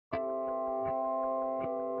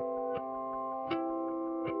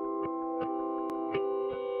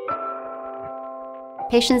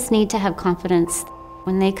Patients need to have confidence.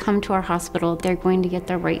 When they come to our hospital, they're going to get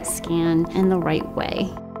the right scan in the right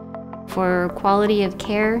way. For quality of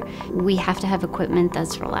care, we have to have equipment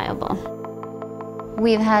that's reliable.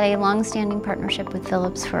 We've had a long-standing partnership with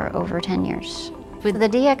Philips for over 10 years. With the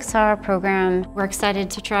DXR program, we're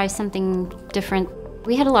excited to try something different.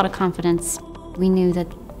 We had a lot of confidence. We knew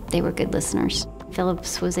that they were good listeners.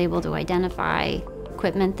 Philips was able to identify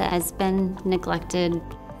equipment that has been neglected,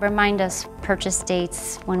 remind us purchase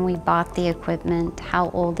dates when we bought the equipment, how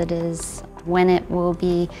old it is, when it will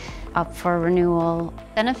be up for renewal.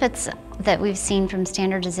 Benefits that we've seen from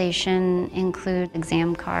standardization include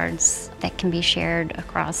exam cards that can be shared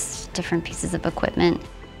across different pieces of equipment.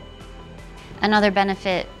 Another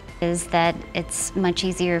benefit is that it's much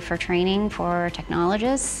easier for training for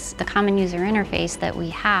technologists. The common user interface that we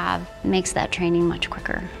have makes that training much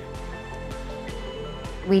quicker.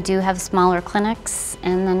 We do have smaller clinics,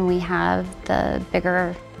 and then we have the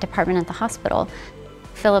bigger department at the hospital.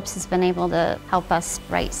 Philips has been able to help us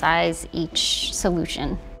right-size each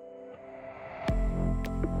solution.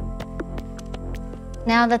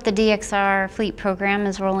 Now that the DXR fleet program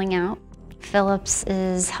is rolling out, Philips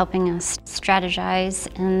is helping us strategize,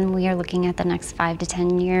 and we are looking at the next 5 to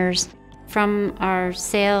 10 years. From our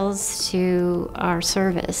sales to our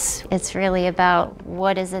service, it's really about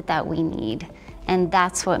what is it that we need, and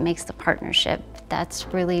that's what makes the partnership. That's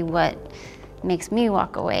really what makes me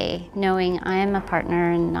walk away knowing I am a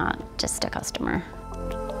partner and not just a customer.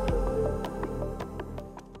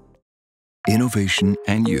 Innovation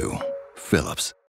and you, Philips.